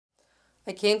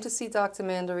I came to see Dr.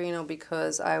 Mandarino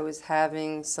because I was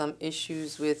having some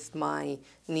issues with my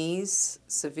knees,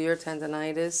 severe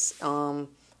tendonitis.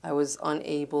 I was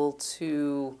unable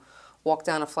to walk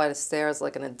down a flight of stairs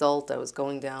like an adult. I was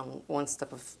going down one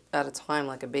step at a time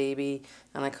like a baby,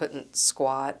 and I couldn't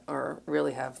squat or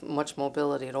really have much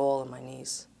mobility at all in my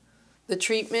knees. The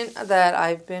treatment that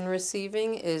I've been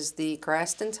receiving is the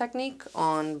Graston technique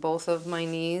on both of my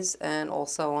knees and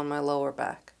also on my lower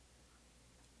back.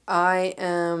 I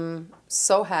am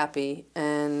so happy,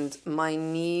 and my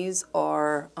knees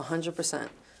are 100%.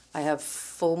 I have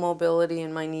full mobility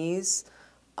in my knees.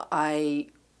 I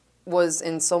was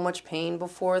in so much pain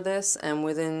before this, and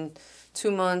within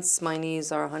 2 months, my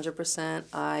knees are 100%.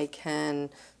 I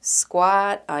can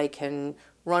squat, I can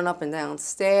run up and down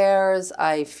stairs.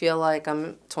 I feel like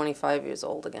I'm 25 years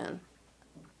old again.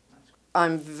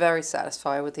 I'm very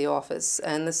satisfied with the office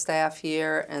and the staff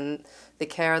here and the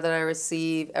care that I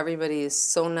receive. Everybody is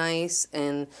so nice,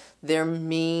 and their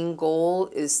main goal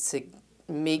is to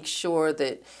make sure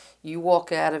that you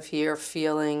walk out of here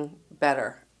feeling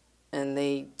better, and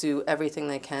they do everything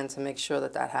they can to make sure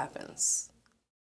that that happens.